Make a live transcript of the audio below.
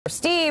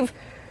Steve,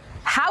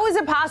 how is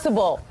it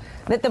possible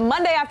that the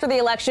Monday after the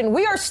election,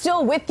 we are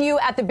still with you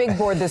at the big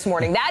board this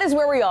morning? That is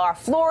where we are.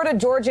 Florida,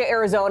 Georgia,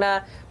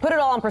 Arizona. Put it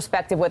all in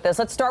perspective with us.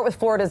 Let's start with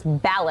Florida's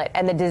ballot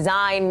and the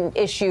design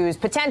issues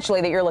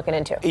potentially that you're looking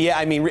into. Yeah,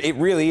 I mean, it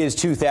really is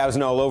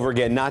 2000 all over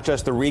again, not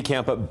just the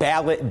recount, but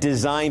ballot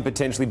design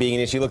potentially being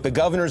an issue. Look, the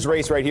governor's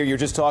race right here, you're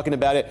just talking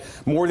about it.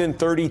 More than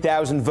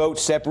 30,000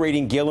 votes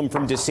separating Gillum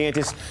from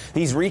DeSantis.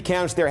 These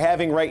recounts they're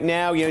having right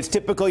now, you know, it's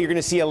typical. You're going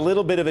to see a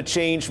little bit of a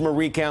change from a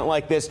recount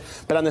like this.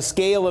 But on the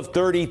scale of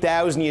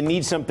 30,000, you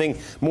need something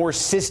more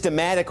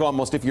systematic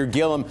almost if you're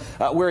Gillum.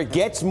 Where it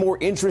gets more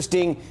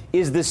interesting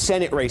is the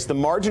Senate race. The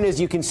margin, as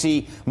you can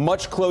see,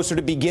 much closer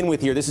to begin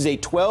with here. This is a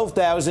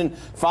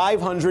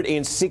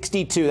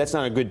 12,562. That's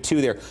not a good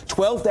two there.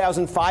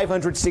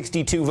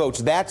 12,562 votes.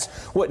 That's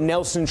what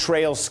Nelson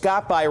trails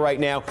Scott by right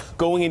now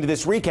going into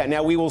this recount.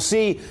 Now, we will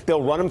see.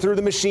 They'll run them through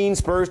the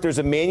machines first. There's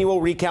a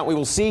manual recount. We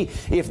will see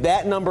if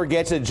that number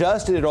gets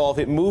adjusted at all, if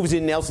it moves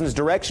in Nelson's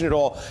direction at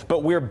all.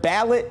 But where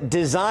ballot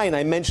design,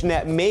 I mentioned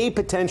that, may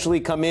potentially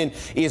come in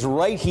is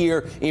right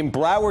here in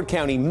Broward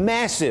County.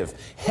 Massive,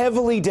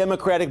 heavily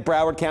Democratic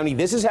Broward County.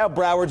 This is how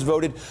Broward's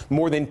voted,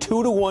 more than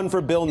 2-1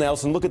 for Bill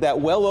Nelson. Look at that,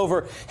 well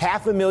over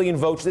 500,000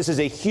 votes. This is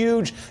a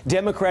huge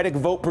Democratic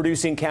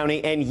vote-producing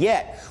county. And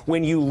yet,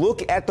 when you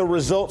look at the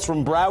results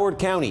from Broward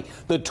County,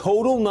 the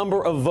total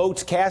number of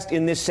votes cast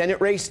in this Senate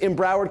race in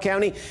Broward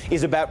County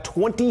is about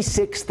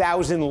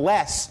 26,000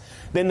 less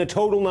than the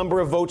total number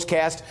of votes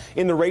cast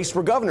in the race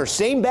for governor.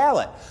 Same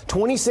ballot,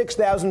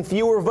 26,000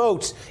 fewer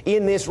votes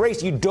in this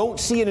race. You don't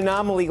see an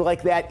anomaly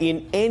like that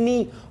in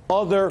any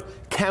other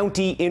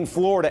county in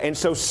Florida. And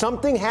so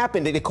something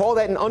happened. They call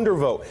that an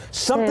undervote.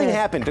 Something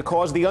happened to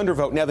cause the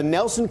undervote. Now, the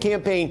Nelson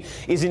campaign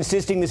is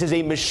insisting this is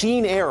a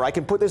machine error. I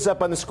can put this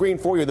up on the screen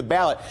for you, the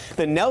ballot.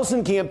 The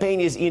Nelson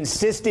campaign is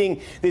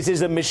insisting this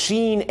is a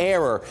machine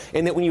error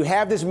and that when you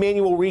have this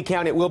manual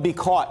recount, it will be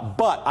caught.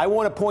 But I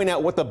want to point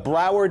out what the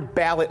Broward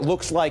ballot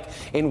looks like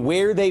and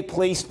where they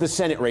placed the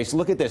Senate race.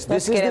 Look at this.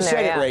 This is the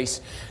Senate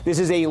race. This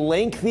is a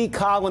lengthy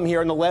column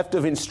here on the left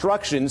of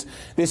instructions.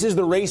 This is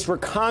the race for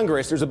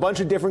Congress. There's a bunch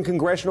of different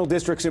congressional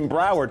districts in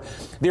Broward.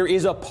 There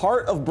is a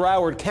part of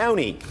Broward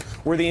County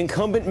where the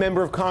incumbent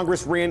member of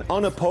Congress ran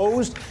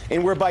unopposed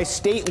and where by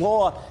state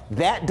law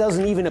that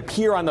doesn't even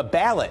appear on the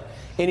ballot.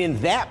 And in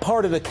that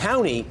part of the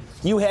county,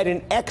 you had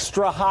an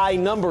extra high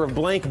number of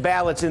blank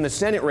ballots in the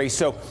Senate race.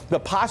 So the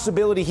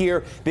possibility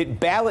here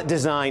that ballot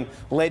design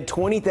led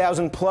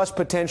 20,000 plus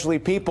potentially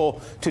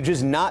people to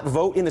just not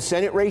vote in the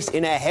Senate race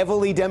in a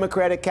heavily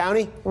Democratic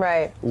county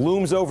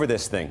looms over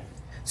this thing.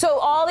 So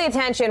all the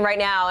attention right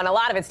now, and a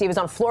lot of it, Steve, is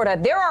on Florida.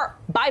 There are,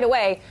 by the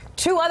way,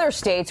 2 other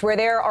states where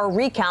there are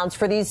recounts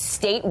for these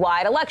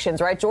statewide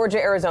elections, right? Georgia,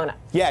 Arizona.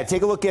 Yeah,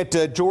 take a look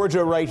at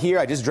Georgia right here.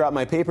 I just dropped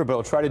my paper, but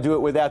I'll try to do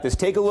it without this.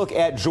 Take a look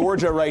at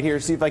Georgia right here.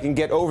 See if I can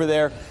get over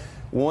there.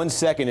 1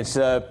 second. It's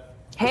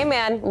hey,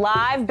 man,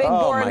 live big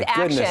board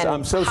action.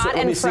 I'm so hot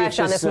and fresh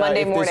on this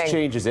Monday morning. This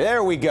changes it.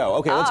 There we go.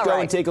 Okay, let's go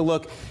and take a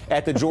look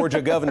at the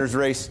Georgia governor's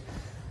race.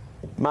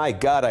 My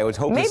God, I was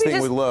hoping this thing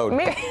would load.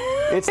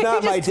 It's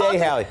not my day,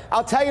 Hallie.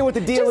 I'll tell you what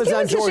the deal is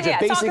on Georgia.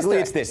 Basically,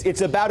 it's this.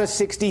 It's about a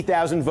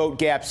 60,000 vote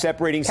gap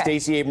separating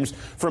Stacey Abrams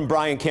from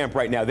Brian Kemp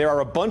right now. There are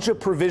a bunch of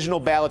provisional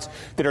ballots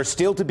that are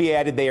still to be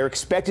added. They are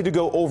expected to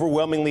go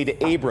overwhelmingly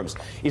to Abrams.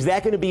 Is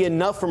that going to be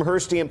enough from her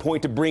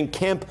standpoint to bring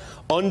Kemp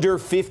under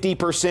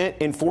 50%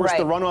 and force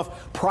the runoff?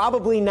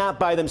 Probably not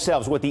by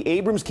themselves. What the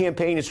Abrams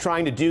campaign is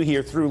trying to do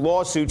here through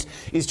lawsuits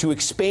is to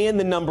expand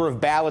the number of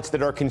ballots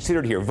that are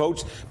considered here.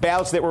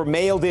 Ballots that were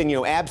mailed in,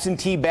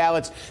 absentee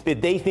ballots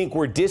that they think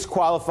were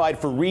disqualified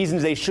for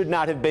reasons they should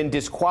not have been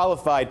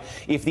disqualified.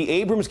 If the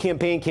Abrams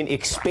campaign can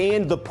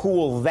expand the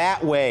pool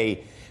that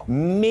way,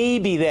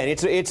 maybe then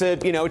it's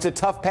a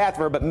tough path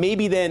for her, but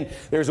maybe then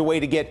there's a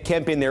way to get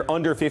Kemp in there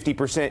under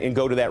 50% and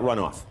go to that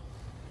runoff.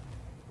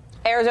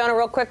 Arizona,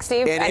 real quick,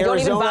 Steve. And don't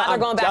even bother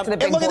going back to the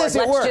big board. Look at this,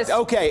 it worked.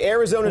 Okay,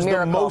 Arizona's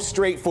the most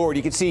straightforward.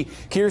 You can see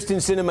Kyrsten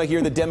Sinema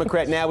here, the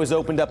Democrat, now has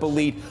opened up a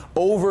lead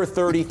over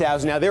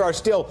 30,000. Now, there are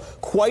still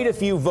quite a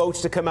few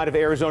votes to come out of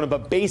Arizona,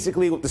 but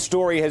basically what the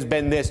story has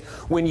been this.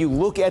 When you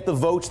look at the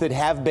votes that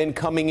have been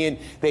coming in,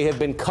 they have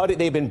been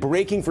they've been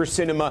breaking for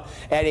Sinema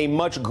at a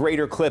much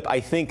greater clip,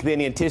 I think,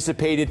 than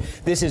anticipated.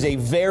 This is a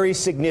very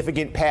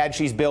significant pad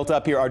she's built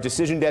up here. Our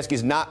decision desk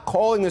is not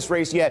calling this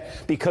race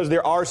yet because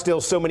there are still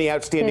so many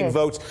outstanding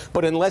votes.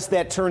 But unless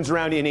that turns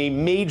around in a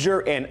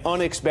major and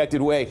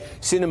unexpected way,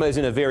 Sinema is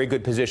in a very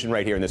good position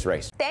right here in this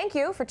race. Thank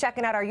you for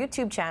checking out our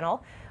YouTube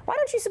channel. Why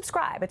don't you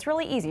subscribe? It's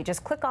really easy.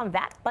 Just click on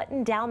that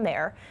button down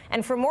there.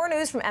 And for more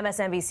news from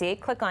MSNBC,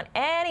 click on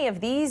any of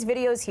these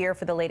videos here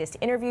for the latest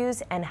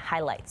interviews and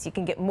highlights. You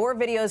can get more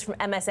videos from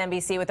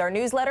MSNBC with our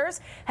newsletters.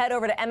 Head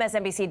over to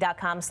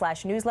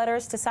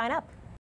msnbc.com/newsletters to sign up.